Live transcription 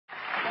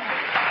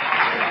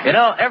You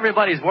know,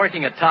 everybody's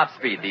working at top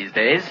speed these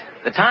days.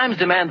 The times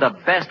demand the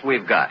best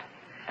we've got.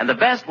 And the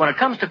best, when it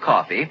comes to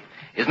coffee,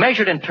 is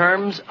measured in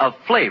terms of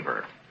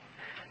flavor.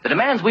 The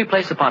demands we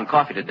place upon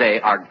coffee today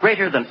are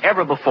greater than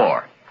ever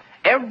before.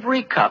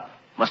 Every cup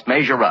must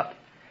measure up.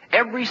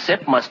 Every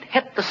sip must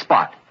hit the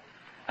spot.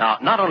 Now,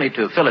 not only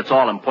to fill its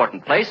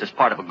all-important place as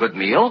part of a good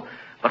meal,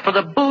 but for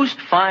the boost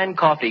fine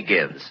coffee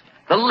gives,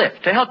 the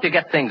lift to help you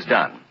get things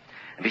done.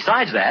 And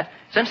besides that,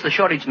 since the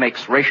shortage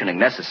makes rationing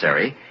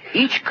necessary,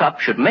 each cup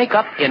should make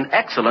up in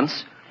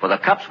excellence for the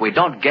cups we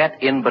don't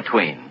get in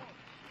between.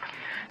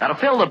 Now, to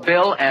fill the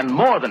bill and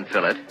more than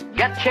fill it,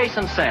 get Chase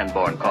and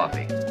Sanborn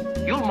coffee.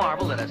 You'll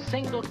marvel at a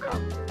single cup.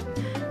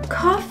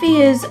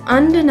 Coffee is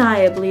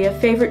undeniably a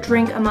favorite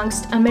drink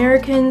amongst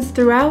Americans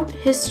throughout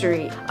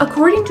history.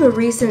 According to a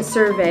recent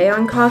survey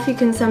on coffee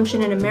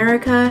consumption in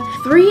America,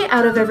 3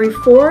 out of every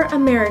 4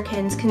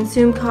 Americans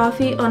consume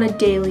coffee on a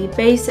daily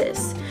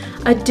basis.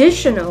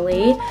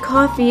 Additionally,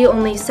 coffee,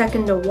 only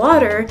second to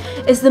water,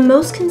 is the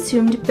most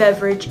consumed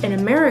beverage in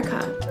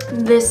America.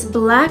 This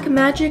black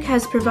magic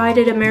has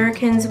provided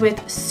Americans with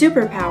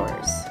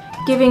superpowers,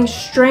 giving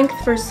strength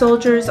for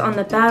soldiers on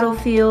the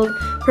battlefield,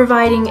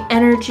 providing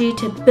energy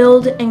to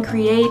build and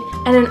create,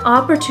 and an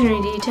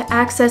opportunity to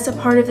access a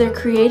part of their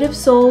creative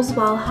souls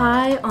while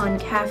high on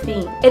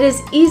caffeine. It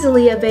is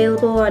easily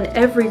available on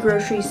every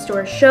grocery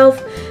store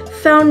shelf,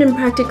 found in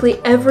practically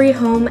every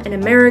home in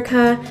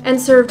America, and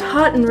served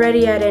hot and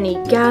ready at any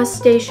gas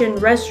station,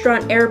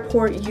 restaurant,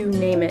 airport, you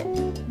name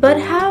it.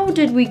 But how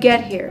did we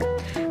get here?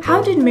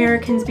 How did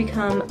Americans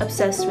become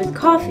obsessed with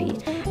coffee?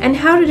 And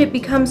how did it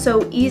become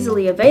so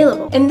easily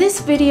available? In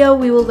this video,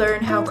 we will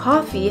learn how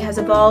coffee has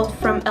evolved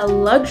from a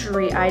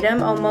luxury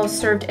item almost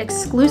served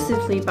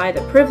exclusively by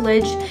the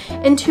privileged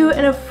into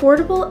an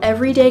affordable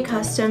everyday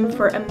custom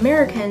for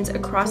Americans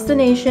across the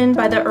nation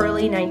by the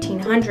early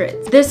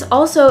 1900s. This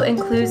also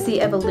includes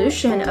the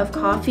evolution of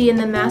coffee and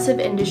the massive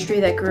industry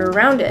that grew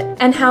around it,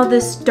 and how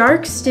this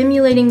dark,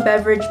 stimulating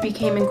beverage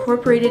became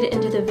incorporated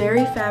into the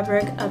very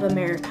fabric of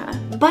America.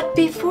 But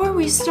before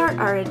we start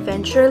our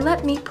adventure,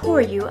 let me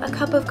pour you a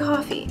cup of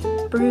coffee,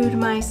 brewed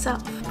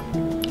myself.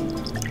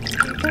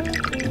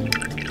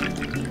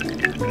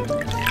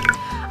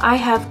 I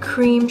have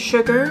cream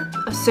sugar,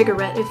 a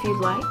cigarette if you'd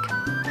like.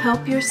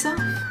 Help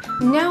yourself.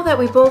 Now that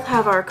we both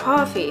have our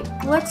coffee,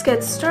 let's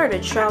get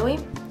started, shall we?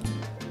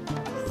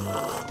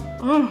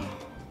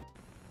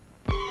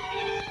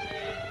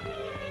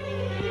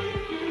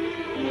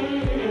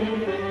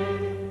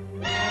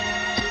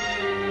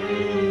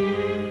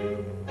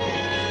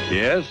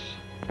 Yes,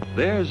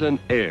 there's an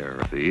air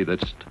coffee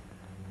that's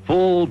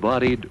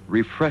full-bodied,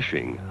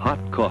 refreshing. Hot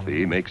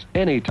coffee makes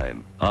any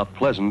time a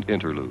pleasant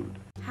interlude.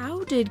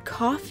 How did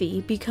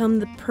coffee become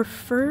the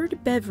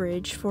preferred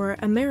beverage for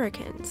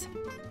Americans?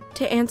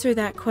 To answer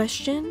that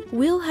question,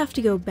 we'll have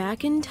to go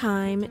back in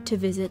time to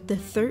visit the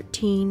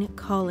 13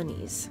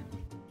 colonies.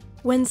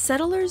 When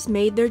settlers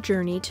made their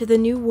journey to the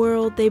New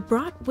World, they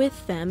brought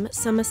with them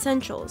some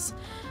essentials,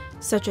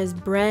 such as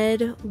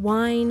bread,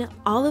 wine,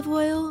 olive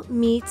oil,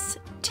 meats,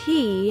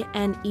 tea,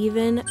 and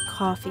even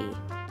coffee.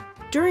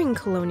 During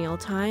colonial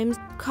times,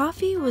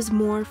 coffee was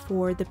more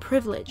for the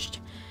privileged,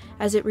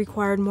 as it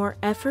required more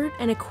effort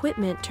and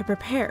equipment to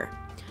prepare.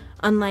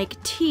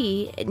 Unlike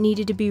tea, it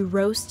needed to be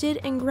roasted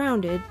and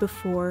grounded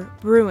before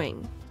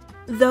brewing.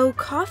 Though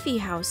coffee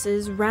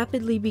houses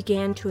rapidly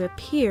began to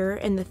appear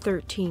in the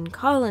 13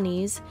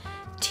 colonies,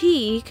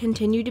 tea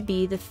continued to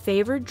be the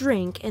favored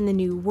drink in the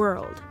New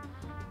World.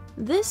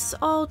 This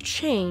all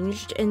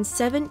changed in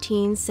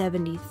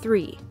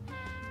 1773.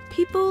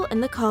 People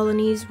in the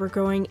colonies were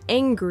growing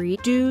angry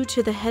due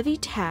to the heavy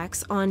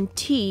tax on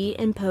tea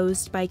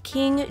imposed by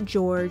King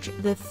George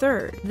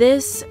III.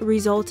 This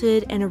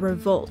resulted in a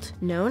revolt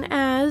known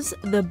as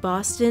the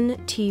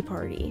Boston Tea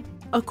Party.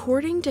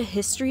 According to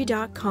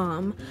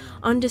History.com,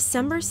 on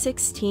December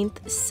 16,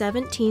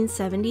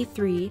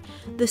 1773,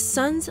 the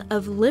Sons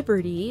of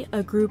Liberty,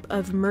 a group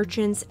of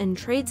merchants and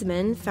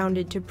tradesmen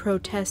founded to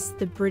protest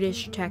the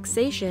British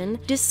taxation,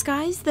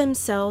 disguised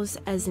themselves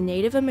as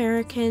Native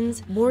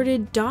Americans,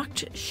 boarded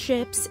docked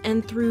ships,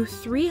 and threw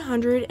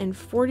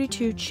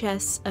 342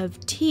 chests of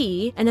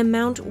tea, an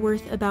amount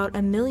worth about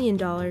 $1 million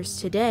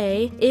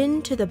today,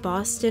 into the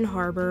Boston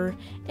harbor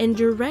in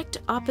direct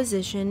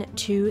opposition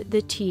to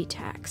the tea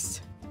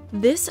tax.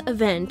 This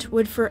event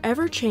would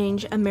forever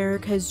change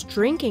America's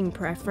drinking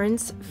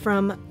preference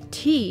from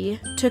tea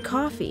to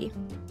coffee.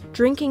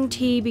 Drinking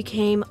tea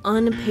became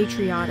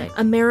unpatriotic.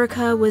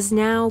 America was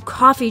now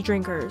coffee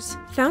drinkers.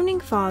 Founding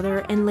father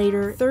and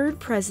later third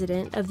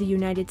president of the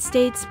United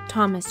States,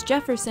 Thomas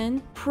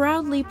Jefferson,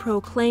 proudly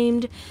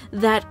proclaimed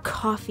that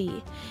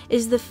coffee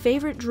is the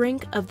favorite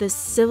drink of the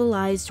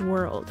civilized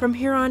world. From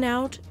here on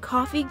out,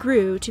 coffee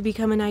grew to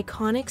become an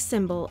iconic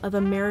symbol of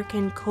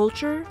American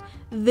culture,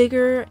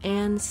 vigor,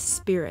 and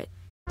spirit.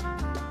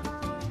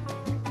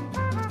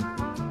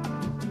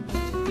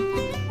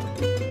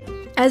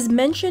 As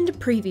mentioned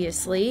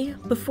previously,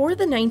 before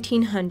the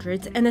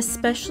 1900s and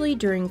especially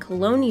during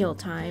colonial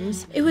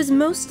times, it was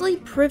mostly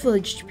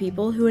privileged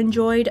people who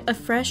enjoyed a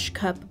fresh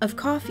cup of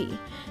coffee.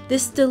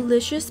 This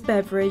delicious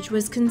beverage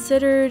was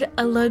considered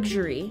a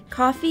luxury.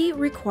 Coffee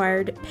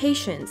required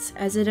patience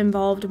as it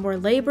involved more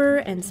labor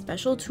and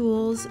special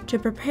tools to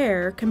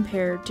prepare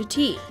compared to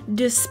tea.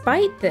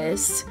 Despite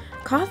this,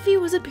 coffee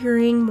was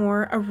appearing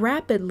more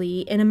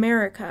rapidly in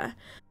America.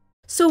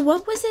 So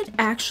what was it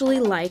actually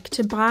like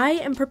to buy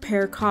and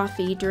prepare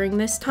coffee during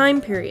this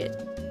time period,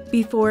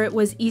 before it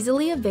was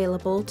easily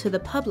available to the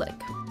public?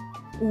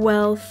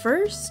 Well,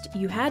 first,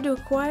 you had to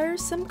acquire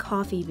some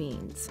coffee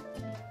beans.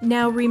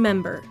 Now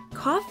remember,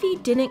 coffee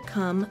didn't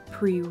come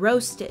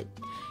pre-roasted.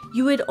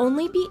 You would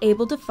only be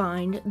able to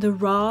find the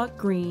raw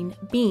green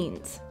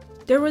beans.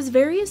 There was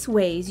various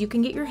ways you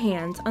can get your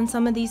hands on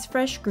some of these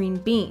fresh green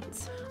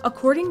beans.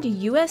 According to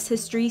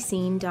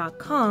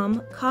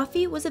USHistoryScene.com,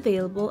 coffee was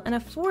available and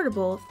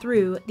affordable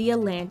through the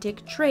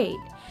Atlantic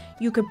trade.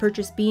 You could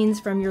purchase beans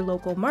from your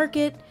local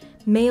market,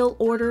 mail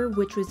order,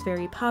 which was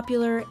very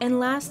popular, and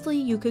lastly,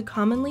 you could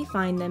commonly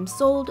find them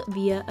sold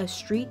via a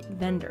street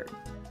vendor.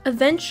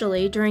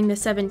 Eventually, during the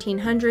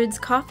 1700s,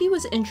 coffee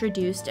was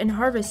introduced and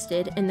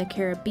harvested in the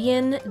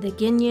Caribbean, the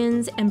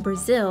Guineans, and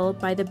Brazil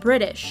by the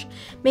British,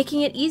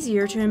 making it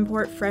easier to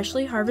import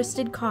freshly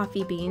harvested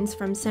coffee beans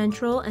from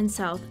Central and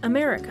South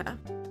America.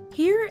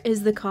 Here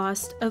is the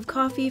cost of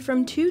coffee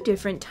from two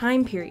different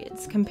time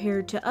periods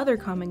compared to other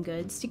common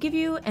goods to give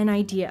you an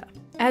idea.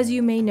 As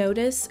you may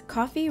notice,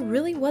 coffee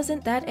really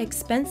wasn't that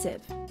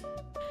expensive.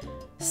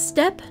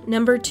 Step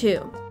number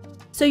 2.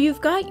 So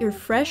you've got your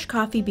fresh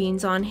coffee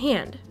beans on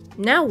hand.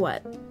 Now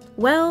what?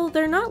 Well,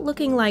 they're not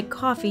looking like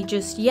coffee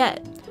just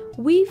yet.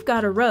 We've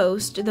got to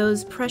roast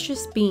those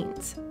precious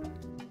beans.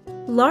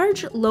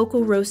 Large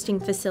local roasting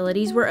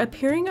facilities were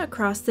appearing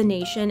across the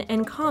nation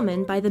and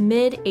common by the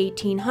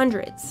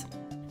mid-1800s.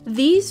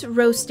 These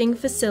roasting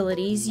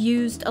facilities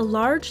used a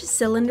large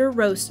cylinder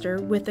roaster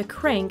with a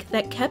crank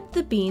that kept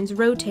the beans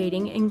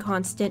rotating in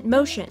constant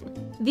motion.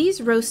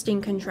 These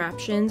roasting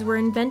contraptions were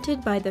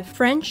invented by the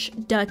French,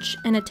 Dutch,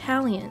 and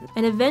Italians,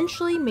 and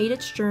eventually made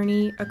its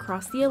journey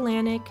across the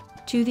Atlantic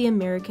to the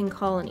American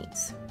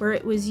colonies, where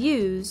it was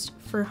used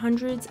for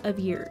hundreds of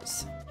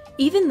years.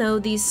 Even though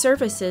these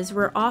services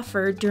were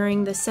offered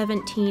during the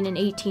 17 and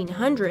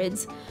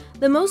 1800s,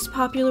 the most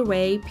popular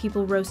way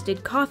people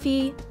roasted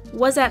coffee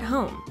was at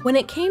home. When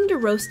it came to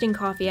roasting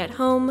coffee at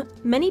home,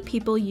 many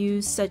people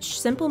used such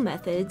simple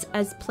methods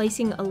as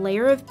placing a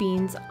layer of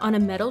beans on a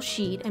metal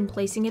sheet and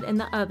placing it in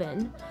the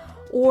oven,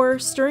 or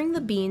stirring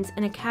the beans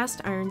in a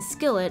cast iron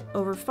skillet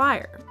over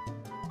fire.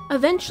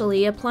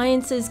 Eventually,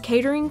 appliances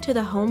catering to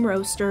the home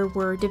roaster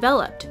were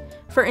developed.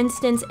 For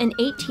instance, in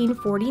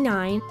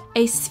 1849,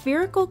 a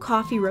spherical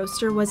coffee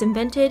roaster was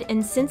invented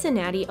in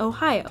Cincinnati,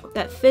 Ohio,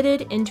 that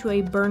fitted into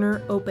a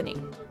burner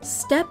opening.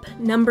 Step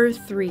number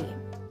 3.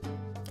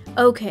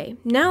 Okay,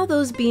 now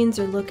those beans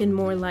are looking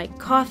more like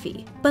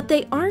coffee, but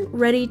they aren't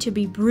ready to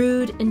be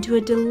brewed into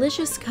a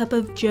delicious cup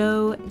of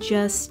joe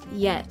just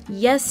yet.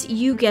 Yes,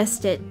 you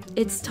guessed it,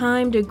 it's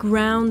time to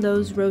ground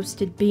those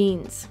roasted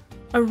beans.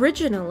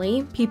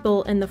 Originally,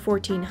 people in the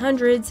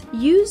 1400s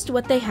used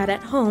what they had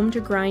at home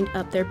to grind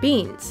up their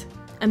beans.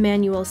 A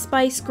manual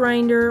spice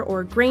grinder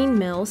or grain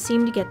mill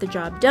seemed to get the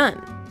job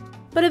done.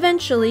 But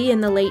eventually, in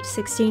the late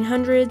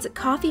 1600s,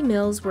 coffee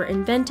mills were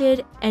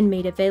invented and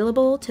made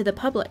available to the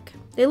public.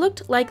 They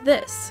looked like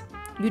this.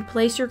 You'd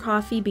place your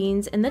coffee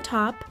beans in the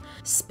top,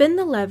 spin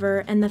the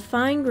lever, and the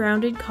fine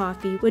grounded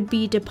coffee would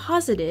be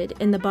deposited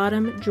in the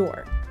bottom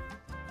drawer.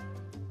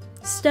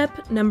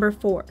 Step number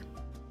 4.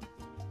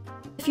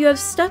 If you have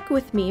stuck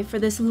with me for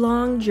this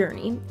long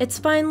journey, it's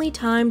finally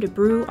time to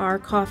brew our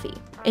coffee.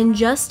 In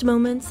just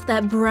moments,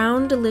 that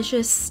brown,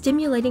 delicious,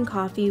 stimulating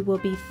coffee will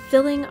be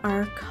filling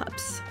our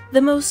cups.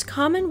 The most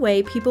common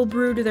way people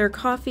brewed their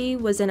coffee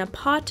was in a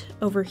pot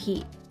over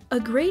heat. A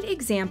great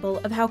example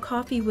of how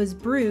coffee was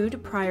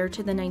brewed prior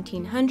to the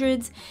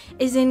 1900s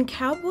is in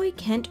Cowboy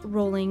Kent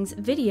Rolling's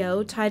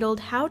video titled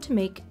How to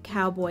Make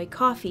Cowboy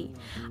Coffee.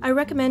 I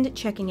recommend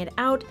checking it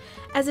out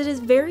as it is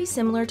very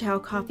similar to how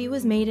coffee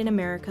was made in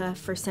America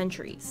for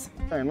centuries.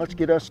 And let's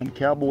get us some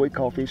cowboy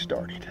coffee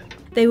started.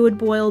 They would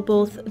boil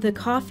both the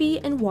coffee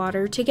and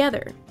water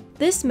together.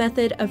 This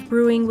method of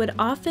brewing would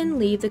often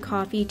leave the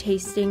coffee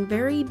tasting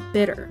very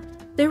bitter.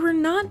 There were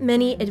not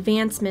many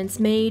advancements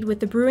made with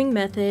the brewing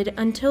method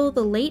until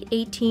the late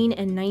 18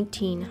 and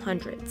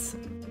 1900s.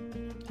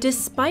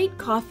 Despite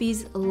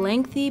coffee's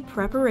lengthy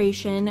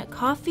preparation,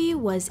 coffee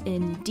was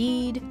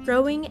indeed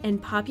growing in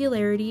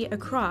popularity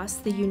across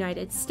the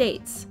United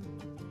States.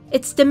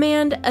 Its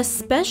demand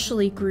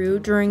especially grew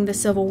during the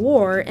Civil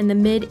War in the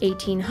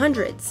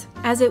mid-1800s,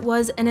 as it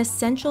was an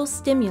essential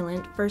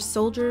stimulant for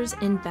soldiers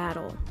in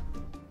battle.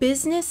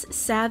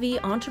 Business-savvy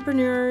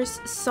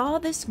entrepreneurs saw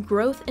this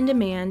growth in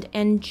demand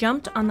and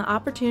jumped on the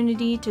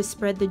opportunity to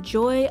spread the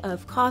joy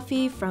of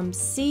coffee from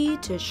sea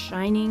to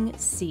shining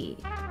sea.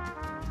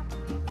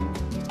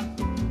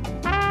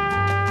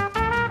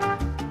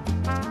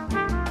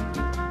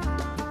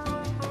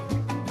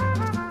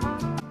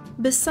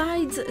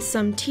 Besides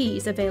some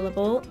teas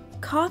available,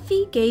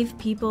 coffee gave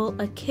people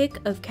a kick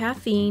of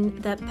caffeine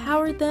that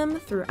powered them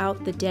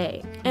throughout the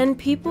day, and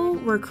people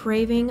were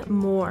craving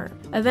more.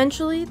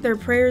 Eventually, their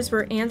prayers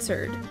were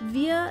answered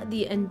via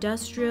the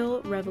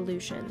Industrial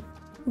Revolution,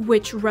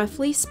 which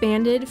roughly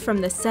spanned from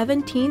the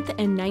 17th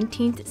and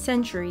 19th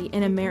century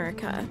in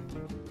America.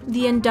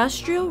 The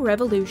Industrial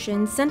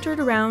Revolution centered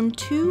around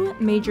two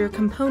major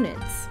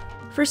components.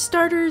 For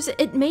starters,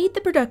 it made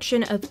the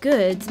production of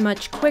goods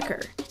much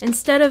quicker.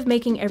 Instead of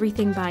making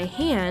everything by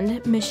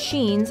hand,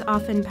 machines,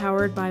 often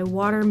powered by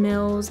water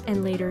mills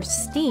and later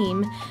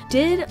steam,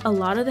 did a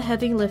lot of the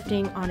heavy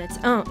lifting on its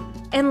own.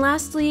 And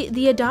lastly,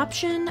 the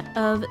adoption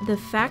of the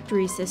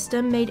factory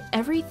system made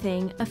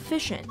everything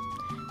efficient.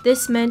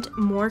 This meant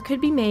more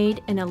could be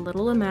made in a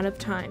little amount of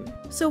time.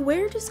 So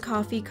where does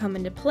coffee come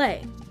into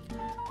play?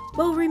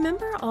 Well,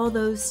 remember all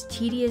those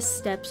tedious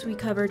steps we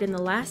covered in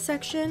the last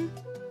section?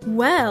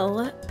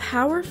 Well,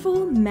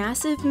 powerful,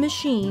 massive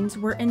machines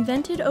were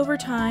invented over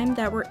time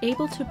that were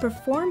able to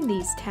perform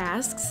these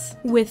tasks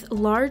with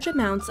large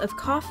amounts of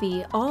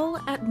coffee all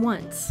at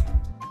once.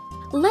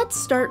 Let's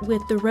start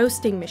with the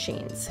roasting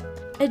machines.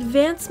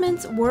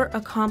 Advancements were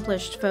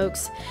accomplished,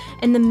 folks,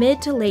 in the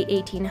mid to late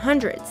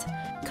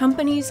 1800s.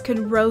 Companies could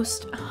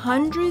roast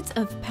hundreds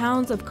of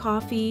pounds of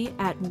coffee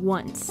at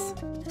once,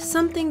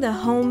 something the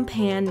home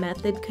pan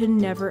method could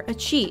never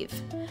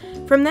achieve.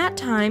 From that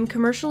time,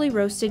 commercially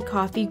roasted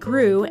coffee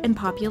grew in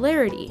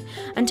popularity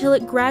until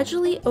it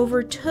gradually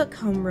overtook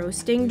home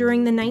roasting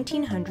during the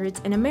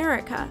 1900s in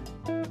America.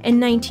 In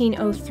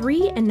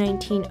 1903 and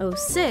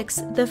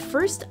 1906, the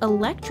first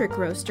electric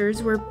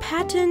roasters were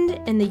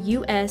patented in the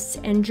US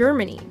and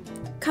Germany.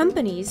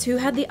 Companies who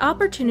had the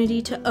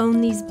opportunity to own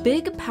these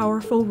big,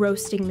 powerful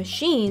roasting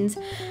machines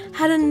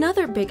had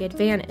another big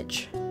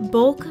advantage: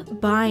 bulk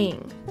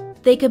buying.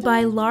 They could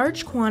buy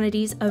large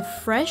quantities of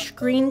fresh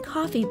green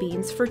coffee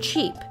beans for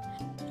cheap.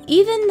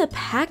 Even the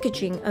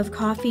packaging of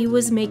coffee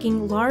was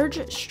making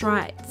large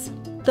strides.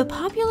 The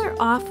popular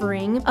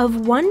offering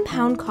of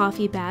 1-pound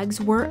coffee bags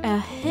were a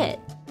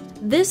hit.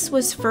 This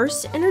was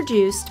first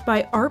introduced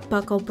by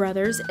Arbuckle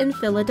Brothers in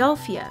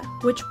Philadelphia,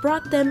 which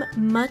brought them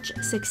much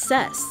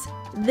success.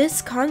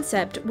 This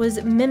concept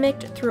was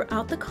mimicked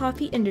throughout the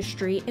coffee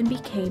industry and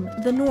became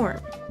the norm.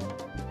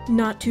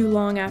 Not too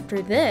long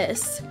after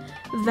this,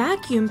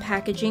 vacuum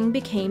packaging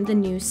became the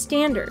new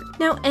standard.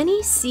 Now,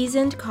 any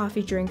seasoned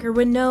coffee drinker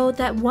would know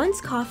that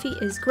once coffee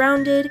is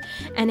grounded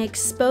and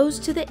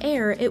exposed to the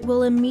air, it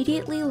will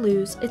immediately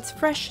lose its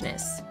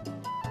freshness.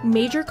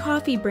 Major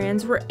coffee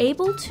brands were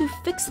able to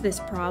fix this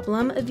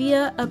problem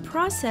via a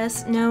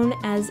process known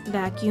as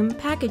vacuum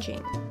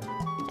packaging.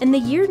 In the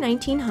year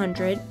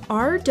 1900,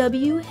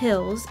 R.W.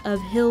 Hills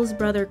of Hills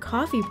Brother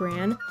Coffee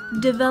brand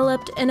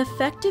developed an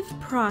effective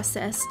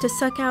process to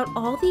suck out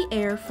all the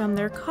air from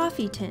their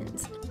coffee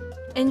tins,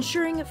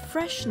 ensuring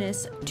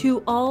freshness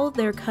to all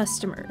their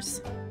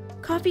customers.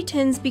 Coffee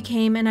tins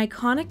became an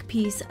iconic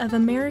piece of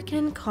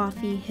American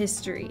coffee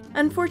history.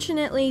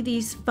 Unfortunately,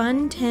 these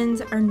fun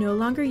tins are no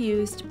longer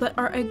used, but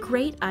are a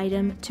great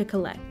item to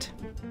collect.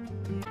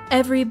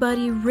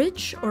 Everybody,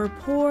 rich or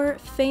poor,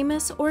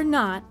 famous or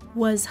not,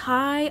 was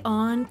high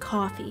on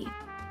coffee.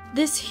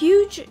 This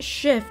huge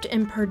shift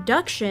in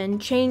production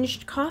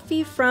changed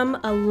coffee from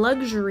a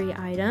luxury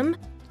item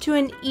to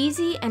an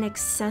easy and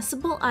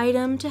accessible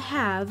item to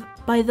have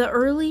by the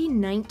early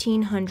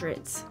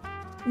 1900s.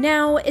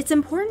 Now, it's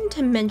important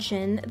to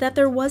mention that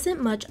there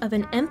wasn't much of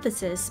an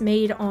emphasis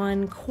made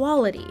on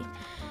quality.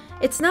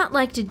 It's not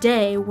like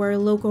today where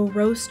local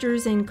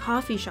roasters and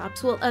coffee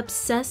shops will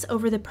obsess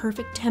over the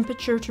perfect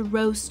temperature to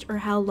roast or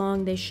how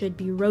long they should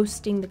be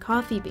roasting the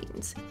coffee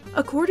beans.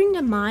 According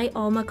to My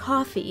Alma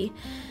Coffee,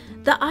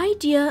 the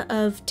idea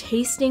of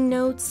tasting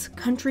notes,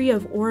 country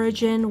of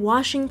origin,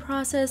 washing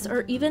process,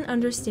 or even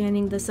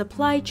understanding the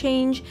supply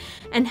chain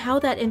and how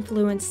that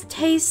influenced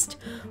taste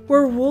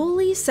were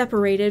wholly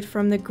separated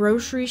from the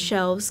grocery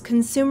shelves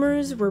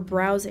consumers were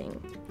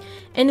browsing.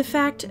 In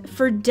fact,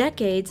 for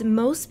decades,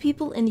 most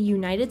people in the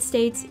United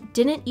States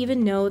didn't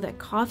even know that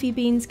coffee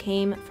beans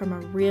came from a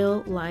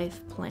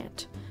real-life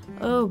plant.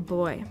 Oh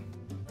boy.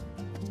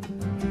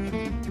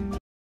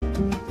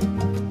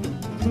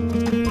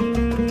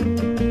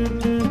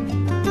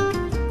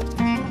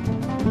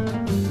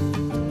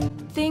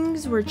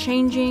 Things were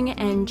changing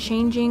and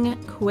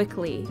changing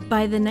quickly.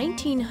 By the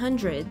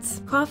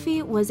 1900s,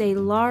 coffee was a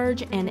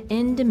large and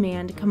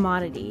in-demand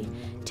commodity.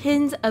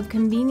 Tins of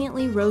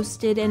conveniently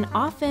roasted and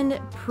often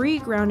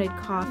pre-grounded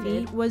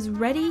coffee was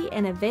ready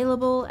and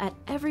available at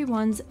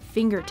everyone's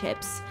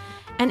fingertips,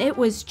 and it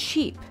was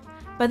cheap.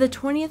 By the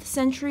 20th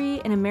century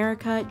in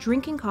America,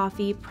 drinking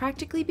coffee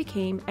practically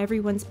became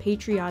everyone's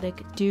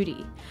patriotic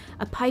duty.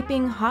 A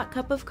piping hot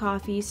cup of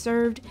coffee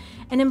served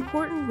an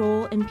important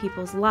role in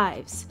people's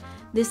lives.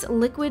 This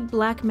liquid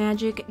black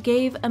magic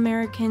gave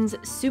Americans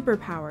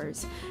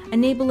superpowers,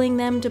 enabling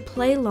them to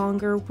play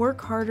longer,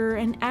 work harder,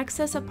 and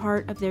access a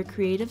part of their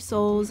creative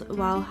souls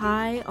while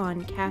high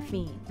on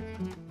caffeine.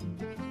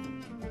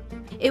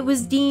 It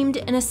was deemed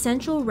an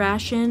essential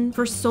ration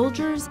for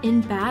soldiers in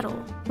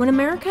battle. When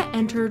America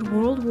entered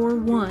World War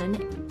I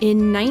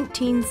in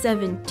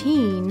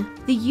 1917,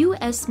 the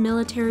U.S.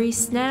 military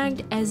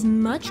snagged as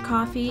much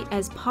coffee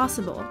as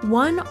possible.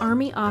 One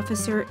Army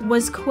officer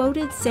was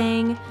quoted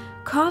saying,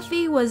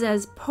 "Coffee was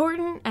as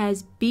important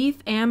as beef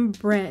and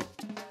bread."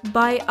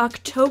 By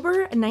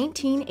October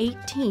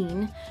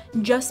 1918,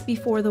 just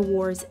before the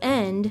war's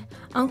end,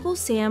 Uncle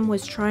Sam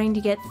was trying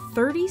to get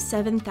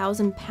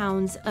 37,000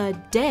 pounds a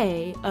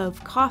day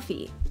of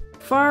coffee,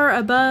 far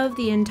above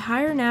the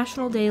entire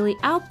national daily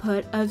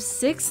output of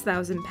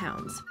 6,000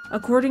 pounds,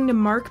 according to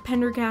Mark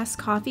Pendergast's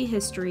Coffee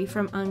History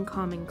from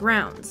Uncommon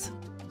Grounds.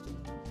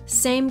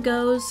 Same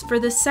goes for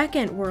the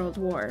Second World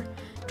War.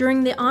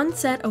 During the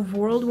onset of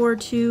World War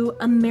II,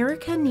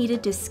 America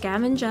needed to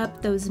scavenge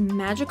up those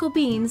magical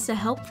beans to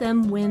help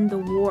them win the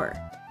war.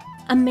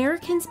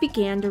 Americans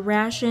began to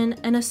ration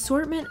an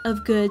assortment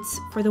of goods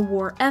for the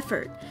war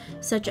effort,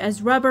 such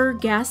as rubber,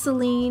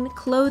 gasoline,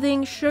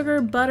 clothing, sugar,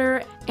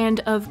 butter,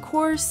 and of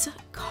course,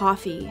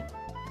 coffee.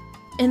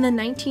 In the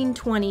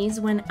 1920s,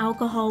 when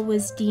alcohol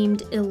was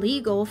deemed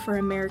illegal for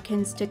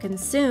Americans to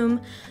consume,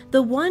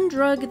 the one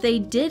drug they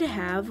did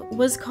have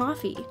was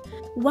coffee.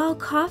 While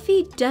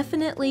coffee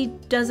definitely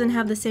doesn't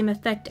have the same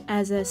effect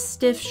as a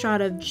stiff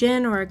shot of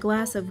gin or a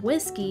glass of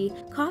whiskey,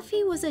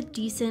 coffee was a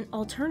decent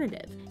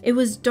alternative. It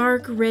was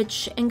dark,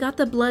 rich, and got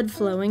the blood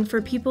flowing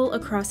for people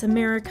across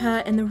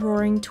America in the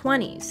Roaring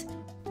 '20s.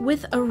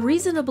 With a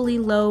reasonably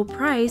low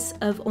price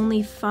of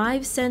only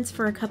 5 cents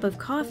for a cup of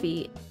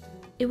coffee,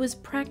 it was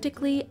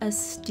practically a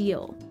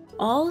steal.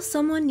 All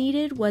someone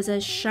needed was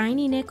a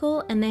shiny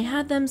nickel and they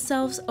had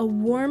themselves a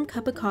warm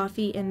cup of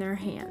coffee in their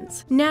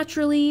hands.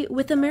 Naturally,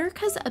 with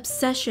America's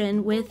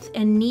obsession with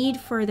and need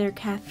for their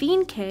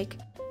caffeine kick,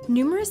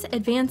 numerous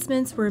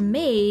advancements were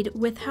made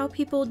with how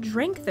people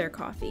drank their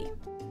coffee.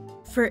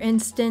 For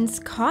instance,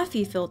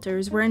 coffee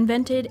filters were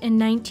invented in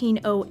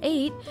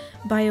 1908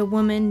 by a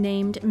woman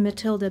named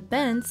Matilda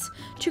Bentz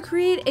to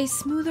create a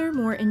smoother,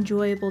 more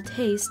enjoyable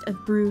taste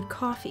of brewed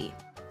coffee.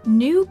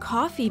 New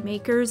coffee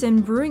makers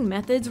and brewing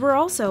methods were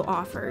also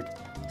offered,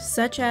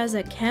 such as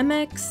a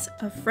Chemex,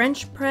 a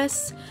French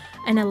press,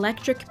 an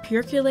electric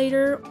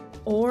percolator,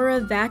 or a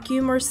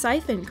vacuum or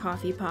siphon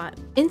coffee pot.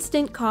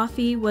 Instant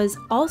coffee was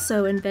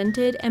also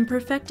invented and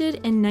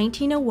perfected in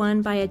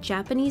 1901 by a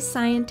Japanese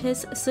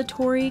scientist,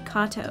 Satoru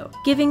Kato,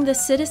 giving the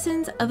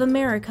citizens of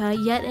America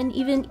yet an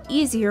even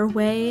easier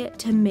way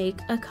to make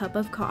a cup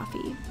of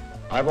coffee.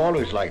 I've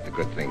always liked the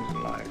good things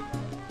in life.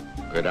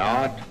 Good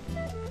art,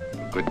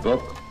 a good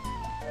book,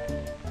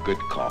 good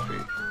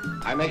coffee.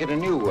 I make it a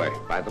new way,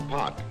 by the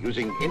pot,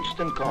 using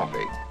instant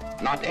coffee.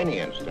 Not any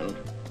instant,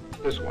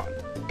 this one.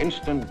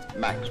 Instant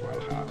Maxwell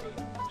House.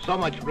 So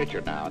much richer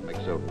now, it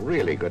makes a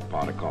really good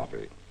pot of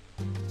coffee.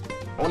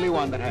 Only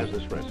one that has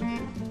this recipe.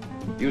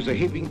 Use a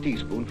heaping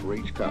teaspoon for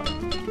each cup.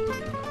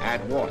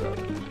 Add water,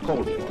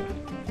 cold water,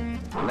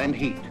 and then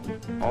heat,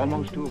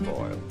 almost to a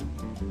boil.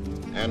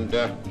 And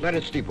let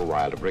it steep a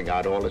while to bring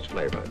out all its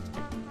flavor.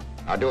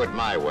 I'll do it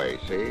my way,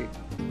 see?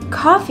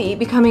 Coffee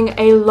becoming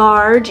a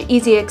large,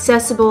 easy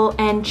accessible,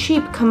 and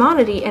cheap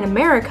commodity in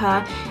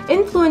America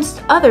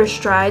influenced other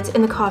strides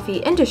in the coffee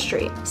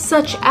industry,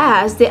 such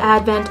as the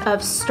advent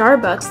of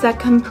Starbucks that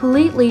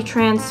completely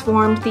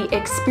transformed the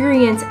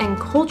experience and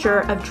culture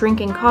of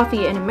drinking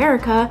coffee in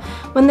America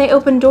when they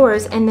opened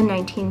doors in the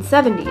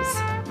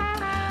 1970s.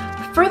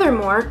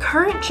 Furthermore,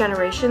 current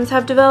generations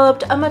have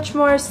developed a much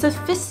more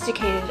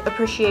sophisticated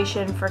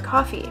appreciation for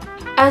coffee,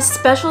 as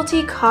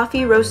specialty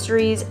coffee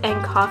roasteries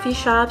and coffee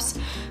shops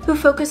who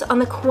focus on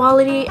the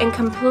quality and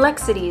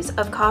complexities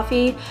of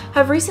coffee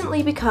have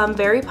recently become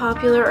very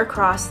popular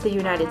across the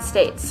United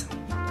States.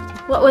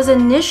 What was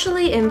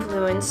initially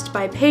influenced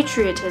by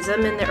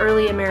patriotism in the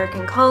early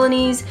American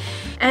colonies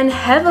and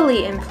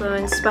heavily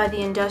influenced by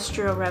the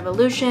Industrial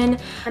Revolution,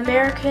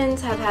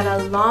 Americans have had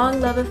a long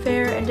love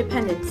affair and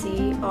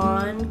dependency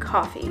on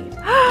coffee.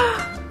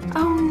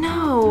 Oh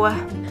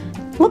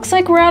no! Looks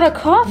like we're out of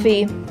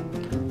coffee.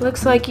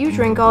 Looks like you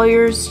drink all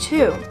yours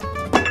too.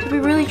 Did we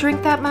really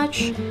drink that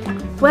much?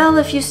 Well,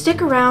 if you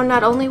stick around,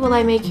 not only will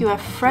I make you a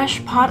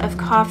fresh pot of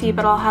coffee,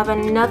 but I'll have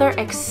another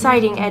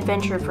exciting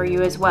adventure for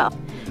you as well.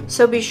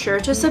 So be sure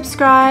to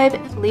subscribe,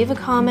 leave a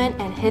comment,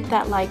 and hit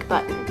that like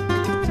button.